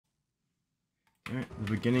Alright,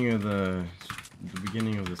 the beginning of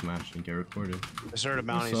this match didn't get recorded. I started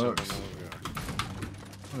bounty, so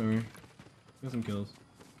whatever. Got some kills.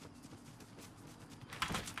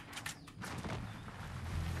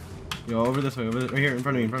 Yo, over this way, right here, in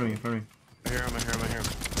front of me. I hear him.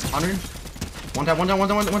 100. One tap on the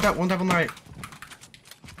right.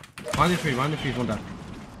 Behind the tree, one tap.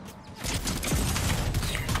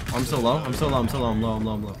 I'm so low, I'm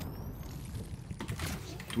low.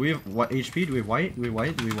 Do we have what HP? Do we have white? Do we have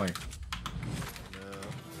white?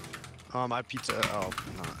 No. My pizza. Oh,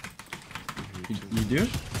 not. You do?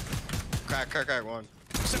 Crack, one.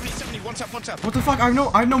 70, one tap. What the fuck? I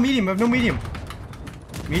have no medium.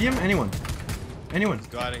 Medium? Anyone? He's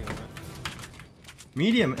gliding on it.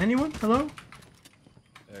 Medium? Anyone? Hello?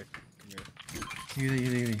 Yeah, come here.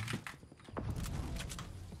 You.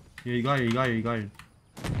 Yeah, you got it. You're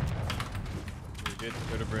good.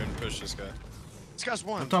 Go to Brandon, push this guy. This guy's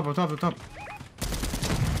one. Up top.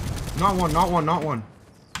 Not one.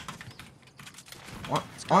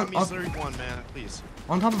 He's literally one, man. Please.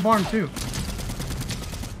 On top of barn too.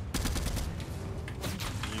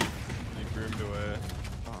 You groomed away.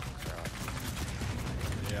 Oh crap.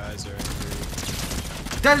 The eyes are angry.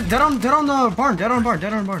 Dead on the barn. Dead on barn.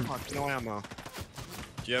 Fuck, no ammo.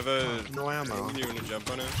 Do you have a... No ammo. You want to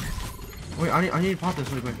jump on it? Wait, I need to pop this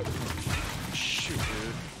really quick. Shoot,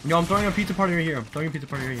 dude. Yo, I'm throwing a pizza party right here. Where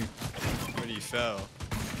do you fell?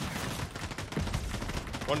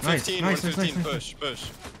 115, Nice. 115, push.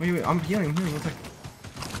 Wait, I'm healing, one sec.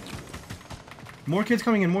 More kids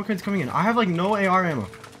coming in. I have like no AR ammo.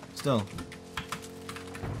 Still.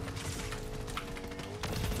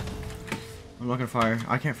 I'm not gonna fire.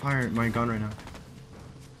 I can't fire my gun right now.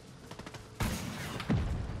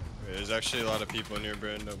 Wait, there's actually a lot of people near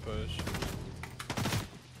Brandon, don't push.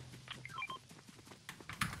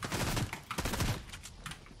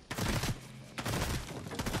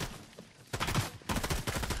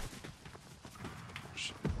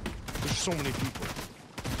 There's so many people.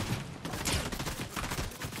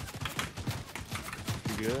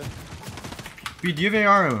 You good? B, do you have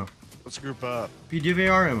AR ammo? Let's group up. B, do you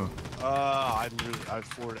have AR ammo? I have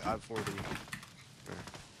 40.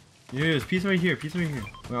 Yeah, there's pizza right here. Wait,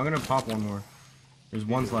 I'm gonna pop one more. There's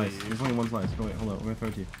one slice. There's only one slice. Oh, wait, hold up. I'm gonna throw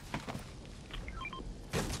it to you.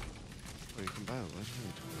 Oh, you can buy it.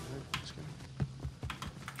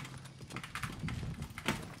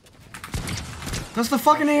 That's the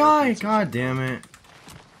fucking AI! God damn it.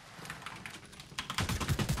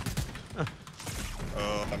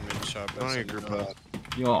 Oh, I'm getting shot by some group up.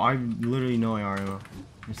 Yo, I literally no AR ammo.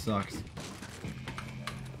 It sucks.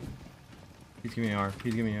 Please give me AR.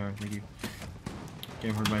 Thank you.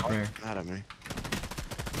 Game heard my prayer. Not at me.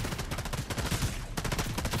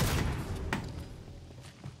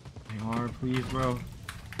 AR, please, bro.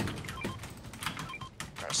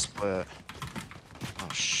 I split. Oh,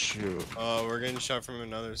 shoot. Oh, we're getting shot from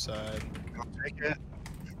another side. I'll take it.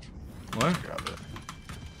 What? Grab it.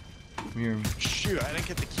 Come here. Shoot, I didn't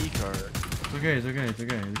get the key card. It's okay.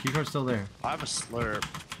 The key card's still there. I have a slurp.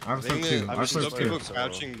 I have a slurp too. There's still people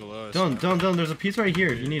crouching below us. Don't. There's a piece right here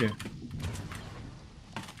if you need it.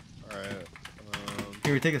 Alright.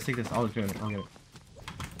 Here, take this. I'll get it.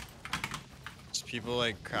 There's people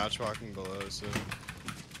like crouch walking below us. So.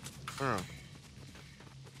 Oh.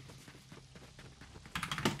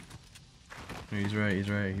 He's right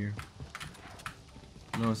here.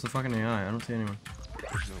 No, it's the fucking AI. I don't see anyone.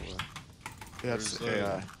 There's no way. Yeah, it's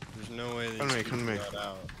AI. There's no way these people got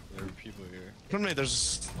out. There are people here. Come to me, there's a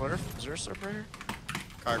slurp. Is there a slurp right here?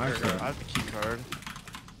 Card. I have the key card.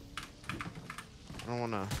 I don't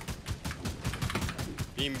wanna...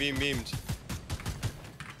 Beamed. Give me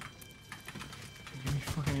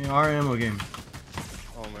fucking AR ammo game.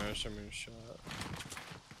 Oh man, I'm getting shot.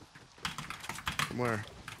 From where?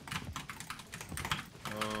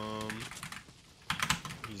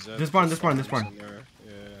 He's at This barn. Yeah.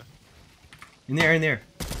 In there.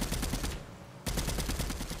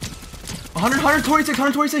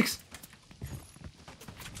 126.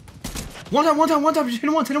 One time. Just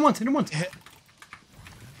hit him once.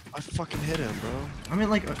 I fucking hit him, bro. I mean,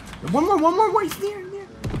 like, one more. Wait, he's there.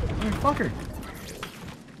 Motherfucker.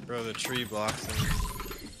 Bro, the tree blocks him.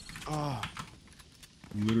 Oh.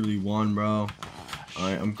 You literally won, bro.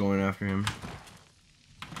 Alright, I'm going after him.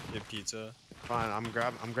 Get pizza. Fine, I'm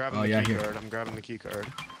grabbing the key card. I'm grabbing the key card.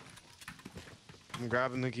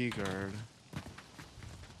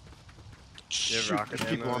 You have rocket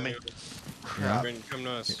people on me. Crap. Yeah. Come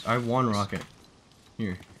to us. I have one rocket.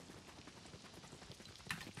 Here.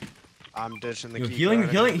 I'm ditching the key healing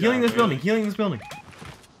this building.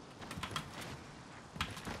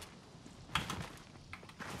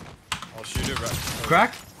 I'll shoot it right. Oh.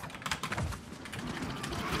 Cracked.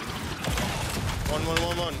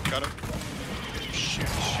 One. Got him. Shit,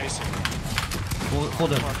 he's chasing me.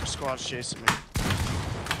 Hold him. Fuck, squad's chasing me.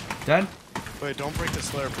 Dead? Wait, don't break the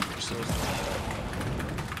slurp.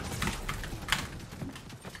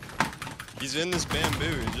 He's in this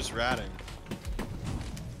bamboo. He's just ratting.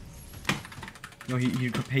 No, he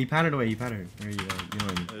patted away. He patted. Where you know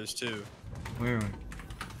what I mean. There's two. Where?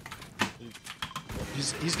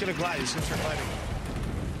 He's gonna glide. He's gonna start gliding.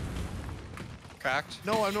 Cracked?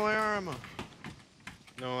 No, I have no AR ammo.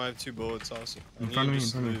 No, I have 2 bullets also. In front of me,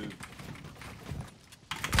 I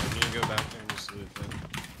need to go back there and just loot them.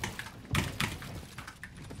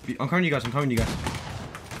 I'm coming to you guys.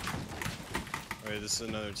 Wait, this is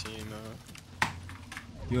another team.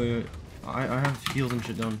 Yo. I have heals and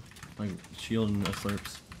shit done. Like shield and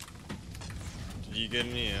slurps. Did you get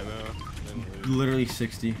any ammo? Literally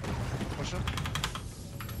 60. Push him.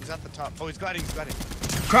 He's at the top. Oh, he's gliding.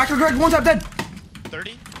 Cracker, one tap dead.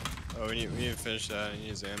 30? Oh, we need to finish that. He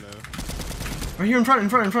needs ammo. Right here in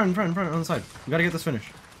front, on the side. We gotta get this finish.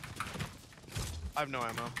 I have no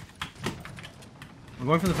ammo. I'm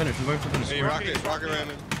going for the finish. Hey, rocket ran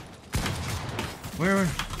in. Where?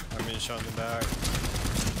 I'm being shot in the back.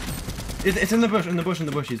 It's in the bush.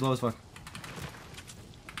 He's low as fuck.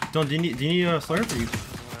 Don't. Do you need a slurp? Or you?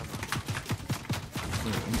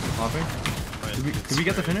 Popping. Did we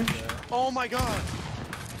get the finish? Yeah. Oh my god!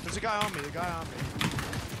 There's a guy on me.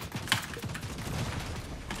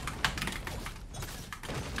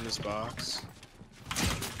 In this box.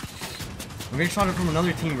 I'm getting shot from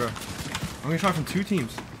another team, bro. I'm getting shot from 2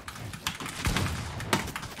 teams.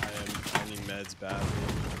 I need meds badly.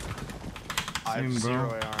 I have Same, 0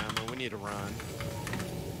 bro. AR ammo. We need to run.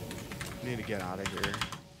 We need to get out of here.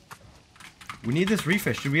 We need this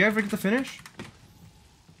refish. Did we ever get the finish?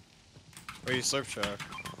 Wait, slurp truck.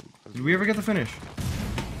 Did we ever get the finish?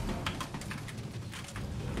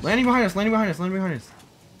 Landing behind us.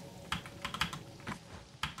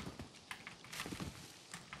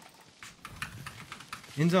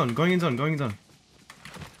 In zone. Going in zone.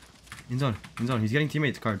 In zone. He's getting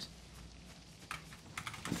teammates cards.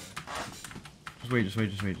 Just wait. He's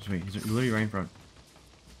literally right in front.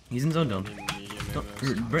 He's in zone down.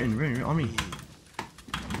 Britton, on me.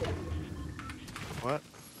 What?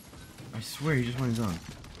 I swear he just went in zone.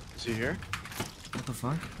 Is he here? What the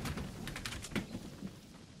fuck?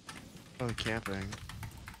 Probably camping.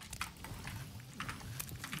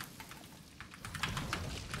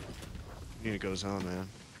 Need to go zone, man.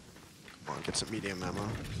 Come on, get some medium ammo.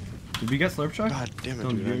 Did we get slurp truck? God damn it,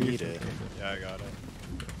 Don't dude, I need it. Yeah, I got it.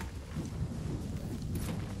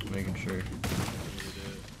 Making sure.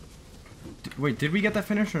 Wait, did we get that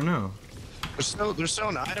finish or no? There's still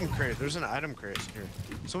an item crate. There's an item crate here.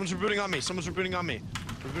 Someone's rebooting on me.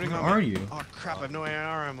 Where are you? Oh crap, I have no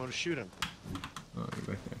AR ammo to shoot him. Oh, you're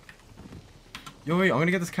back there. Yo, wait, I'm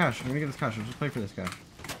gonna get this cash. I'll just play for this cash.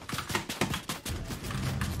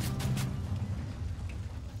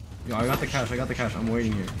 Yo, I got the cash. I'm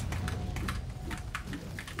waiting here.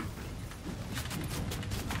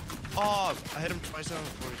 Oh, I hit him twice out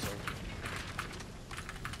before he's over.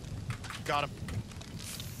 Got him.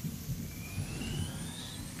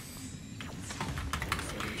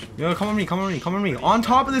 Yo, come on me. On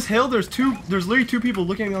top of this hill, there's literally 2 people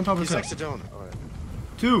looking at me on top of this hill. He's next to Donut. Alright.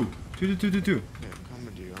 2. Yeah, I'm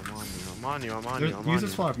coming to you. I'm on you. Use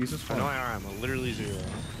this flop. I know AR ammo. Literally 0.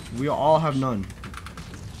 We all have none.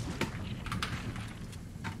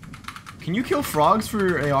 Can you kill frogs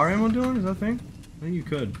for AR ammo, Dylan? Is that a thing? I think you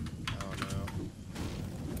could. I don't know.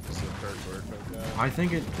 Is it perk work like that? I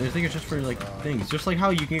think it's just for like things. Just like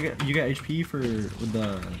how you get HP for with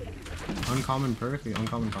the uncommon perk, the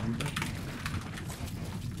uncommon common perk.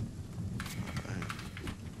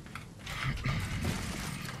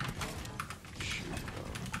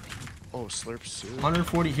 Oh, slurp suit.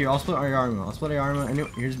 140 here. I'll split AR ammo.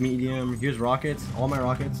 Here's medium. Here's rockets. All my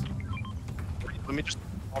rockets. Let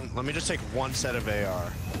me just take 1 set of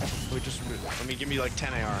AR. Let me give me like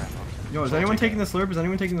 10 AR ammo. Yo, is anyone taking the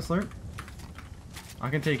slurp? I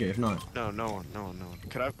can take it if not. No one.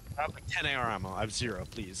 Could I have like 10 AR ammo? I have 0,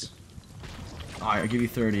 please. Alright, I'll give you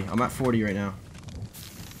 30. I'm at 40 right now.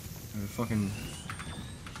 I have a fucking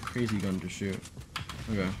crazy gun to shoot.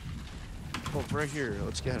 Okay. Oh, right here.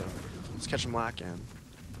 Let's get him. Let's catch him lacking.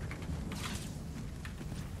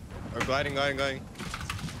 Oh, gliding.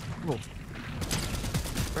 Cool.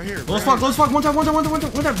 Right here. Close fuck. One tap on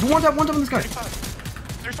this guy.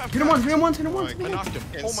 35. Hit him once. I knocked him.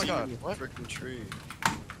 Oh my god. What? Freaking tree.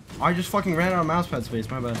 I just fucking ran out of mouse pad space.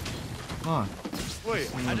 My bad. Ah. Wait,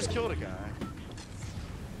 I just killed a guy.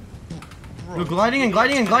 bro. Yo, gliding in,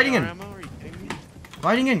 gliding in, gliding in. Ammo? Are you kidding me?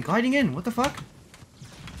 Gliding in. What the fuck?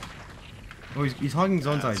 Oh, he's hogging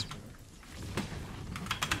zone side.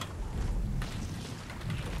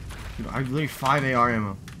 Dude, I have literally 5 AR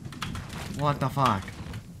ammo. What the fuck?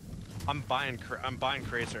 I'm buying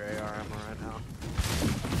crates or AR ammo right now.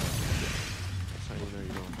 That's how you know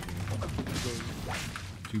you don't.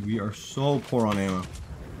 Dude, we are so poor on ammo.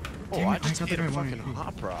 Oh, Damn I it, just got hit the a right one. fucking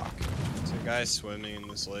hop rock. There's a guy swimming in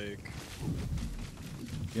this lake.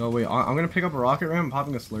 Yo, wait, I'm gonna pick up a rocket ram. I'm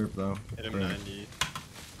popping a slurp though. Hit him Right. 90.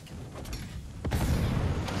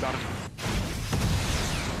 Got him.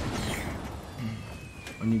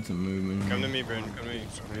 I need some movement. Come to me, Brandon. Come to me.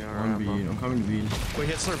 On beat. I'm coming to beat. Wait,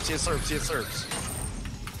 he had slurps. He had slurps. He had slurps.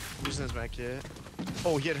 Using his back kit.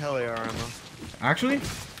 Oh, he had hell AR ammo. Actually?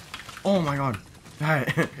 Oh my god.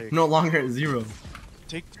 That no longer at 0.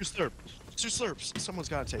 Take 2 slurps. 2 slurps. Someone's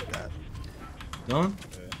gotta take that. Done?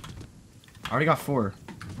 Okay. I already got 4.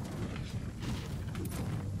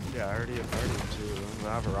 Yeah, I already have 2. I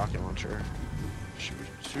have a rocket launcher. Should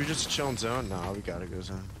we just chill in zone? Nah, we gotta go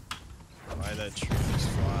zone. Why that tree just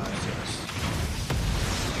flies?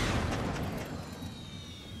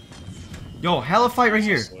 Yo, hella fight right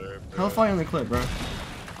here. Slurp, bro. Hella fight on the clip, bro.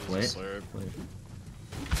 There's a Wait. slurp.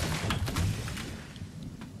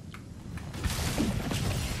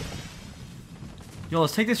 Yo,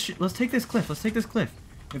 let's take this. Let's take this cliff. Let's take this cliff.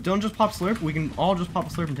 If don't just pop slurp, we can all just pop a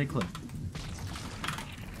slurp and take cliff.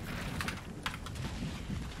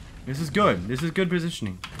 This is good. This is good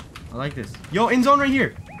positioning. I like this. Yo, in zone right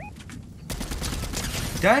here.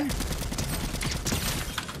 Dead?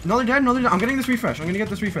 Another dead. Another dead. I'm getting this refresh. I'm gonna get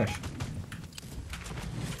this refresh.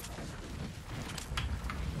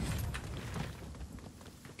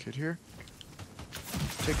 Kid here.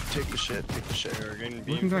 Take the shit. Take the shit. We're getting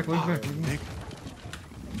Looking back. Looking back. Looking back.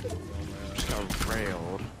 Just got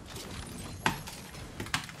railed. I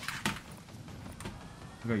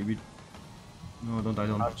got you beat. No, don't die.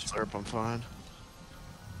 Don't. I have slurp. I'm fine.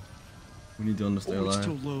 We need Dylan to stay Oh, it's alive.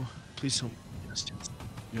 still low. Please help. Yes,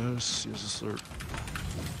 yes, yes, a slurp.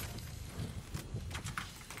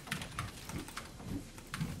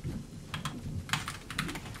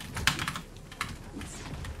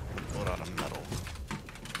 Pulled out a metal.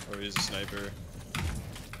 Oh, he's a sniper.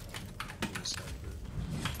 He's a sniper.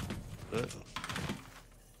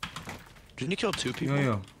 Didn't you kill 2 people?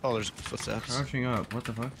 Yo. Oh, there's footsteps. Crouching up. What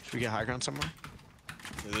the fuck? Should we get high ground somewhere?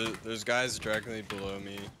 There's guys directly below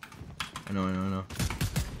me. I know.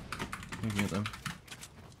 Looking at them.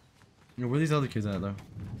 Yo, where are these other kids at though?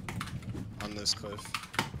 On this cliff.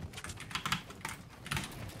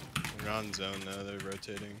 We're not in zone now, they're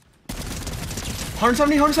rotating.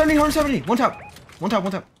 170. One tap.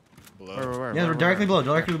 Below. Where? Yeah, they're directly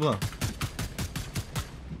below.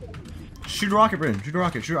 Shoot a rocket, Bryn. Shoot a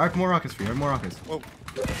rocket. I have more rockets for you. Whoa.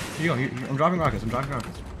 Here you go. I'm dropping rockets.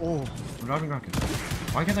 Oh.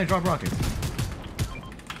 Why can't I drop rockets?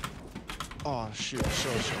 Oh, shoot.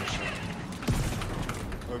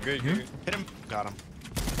 Oh, good. Here? Hit him. Got him.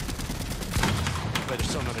 But there's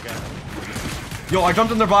still another guy. Yo, I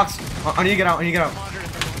jumped in their box. I need to get out. I'm 100.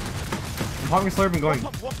 popping a slurp and going.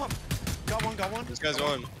 One pump. Got one. This guy's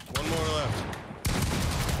on. One more left.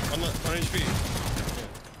 On HP.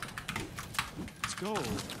 Let's go.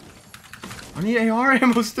 I need AR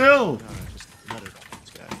ammo still. No, just another this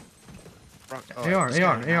guy. AR. I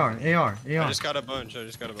just got a bunch.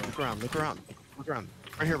 Look around.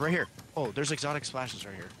 Right here. Oh, there's exotic splashes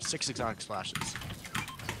right here. 6 exotic splashes.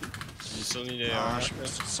 You still need AR.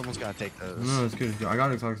 Someone's gotta take those. No, it's good. I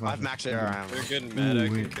got it. I have max AR ammo. They're good med I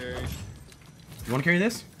can wait. carry. You wanna carry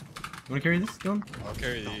this? Dylan? I'll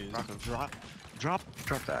carry these. Drop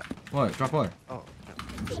that. What? Drop what? Oh.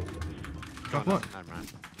 Drop No, what? never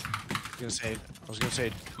mind. I was gonna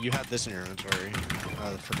say you had this in your inventory.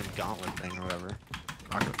 The freaking gauntlet thing or whatever.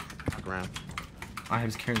 Rock around. I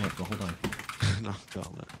was carrying that the whole time. No,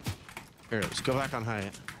 gauntlet. Here, let's go back on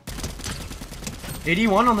height.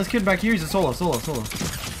 81 on this kid back here. He's a solo.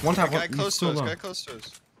 One tap. Guy He's close so to us. low. Guy close to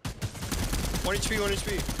us. 1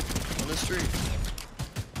 HP. On this tree.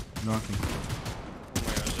 Knocking. Oh my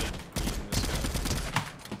gosh, they're beating this guy.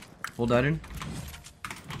 Full dead in.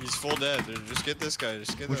 He's full dead. Dude. Just get this guy.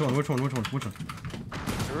 Just get Which that. one? Get rid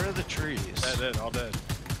of the trees. Dead. All dead.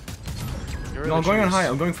 No, I'm going on height.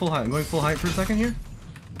 I'm going full height for a second here.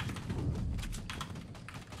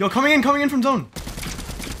 Yo, coming in from zone.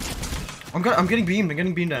 I'm getting beamed. You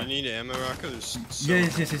at. need ammo, Rocco? There's so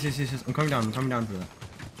Yes. I'm coming down for that.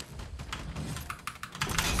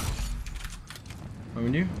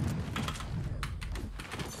 Coming to you.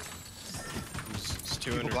 There's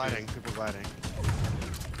 200 People gliding.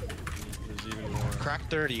 There's even more. Crack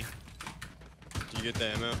 30. You get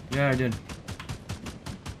the ammo? Yeah, I did.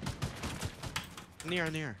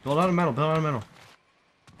 Near. Build out of metal. Build out of metal.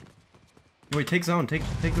 Wait, take zone. Take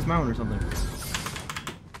this mountain or something.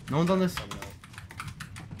 No one's on this.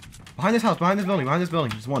 Behind this house. Behind this building. Behind this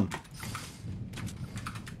building. There's one.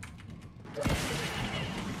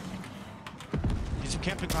 He's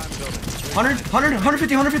camping behind the building.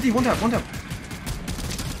 150, 150. One tap.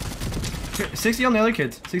 60 on the other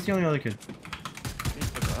kids. 60 on the other kid.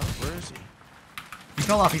 Where is he? He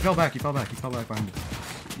fell off. He fell back behind it.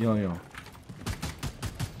 Yo.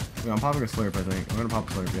 Wait, I'm popping a slurp, I think. I'm gonna pop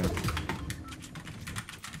a slurp, yeah.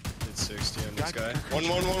 It's 60 on this guy. One.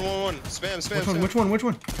 Spam. Which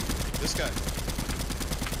one? This guy.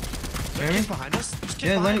 He's behind us?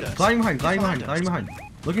 Yeah, gliding behind.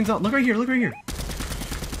 Look right here.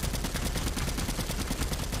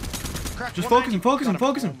 Crack, Just 190.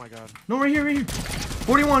 focus him. Oh my god. No, right here.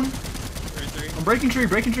 41. 33. I'm breaking tree.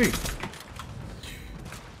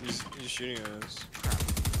 He's shooting at us.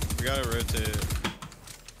 We gotta rotate it.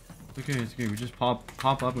 It's okay. We just pop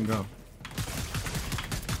up and go.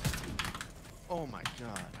 Oh my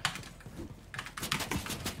god.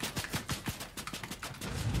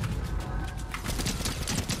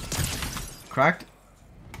 Cracked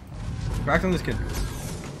on this kid.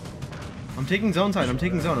 I'm taking zone side. I'm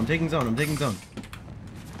taking zone.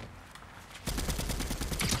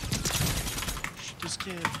 Shoot this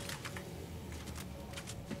kid.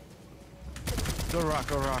 Go to rock.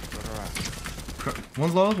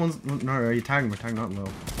 One's low. No. Are you tagging? We're tagging not low.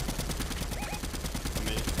 On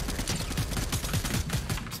me.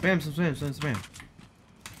 Spam. Is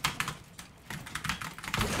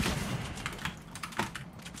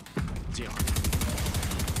he on?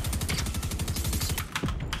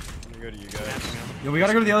 Let me go to you guys. Yo, we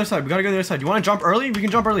gotta go to the other side. You wanna jump early? We can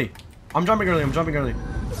jump early. I'm jumping early.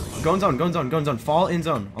 Go in zone. Fall in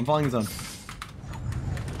zone. I'm falling in zone.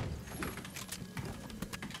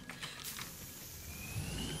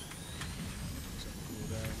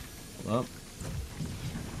 Up.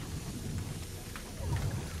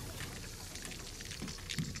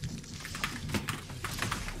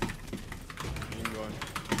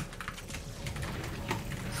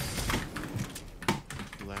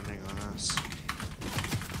 Landing on us.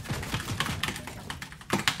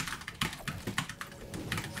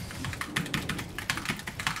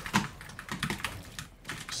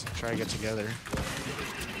 Just try to get together.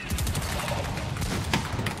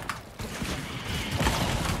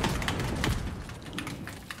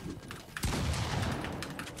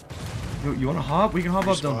 You wanna hop? We can hop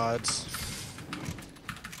up though. Squads.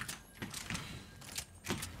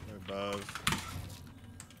 They're above.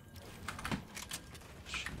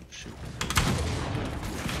 Shoot.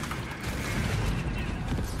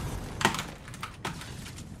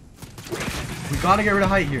 We gotta get rid of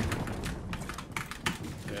height here.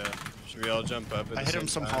 Yeah. Should we all jump up? At I the hit him same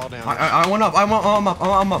some time? fall down. I went up. I'm up on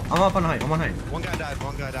height. I'm on height. One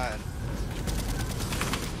guy died.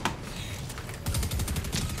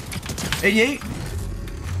 88.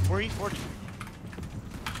 40.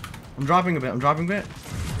 I'm dropping a bit. I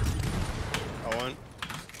won.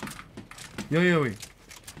 Yo, wait.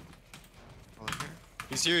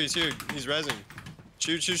 He's here. He's rezzing.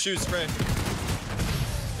 Shoot. Spray.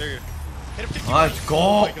 There you go. Hit him 50. Let's go.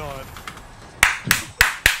 Oh my god.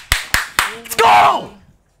 Let's go.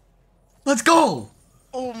 Let's go.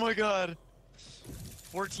 Oh my god.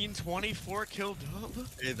 1424 kill dub.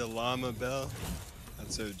 Hey, the llama bell.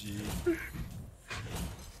 That's OG.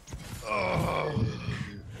 Oh.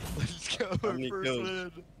 Let's go. How many First kills?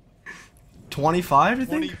 win. 25, I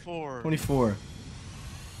think. 24. 24.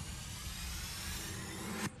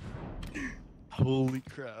 Holy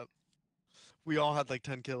crap. We all had like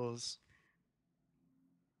 10 kills.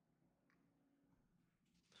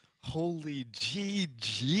 Holy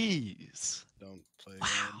GG's. Don't.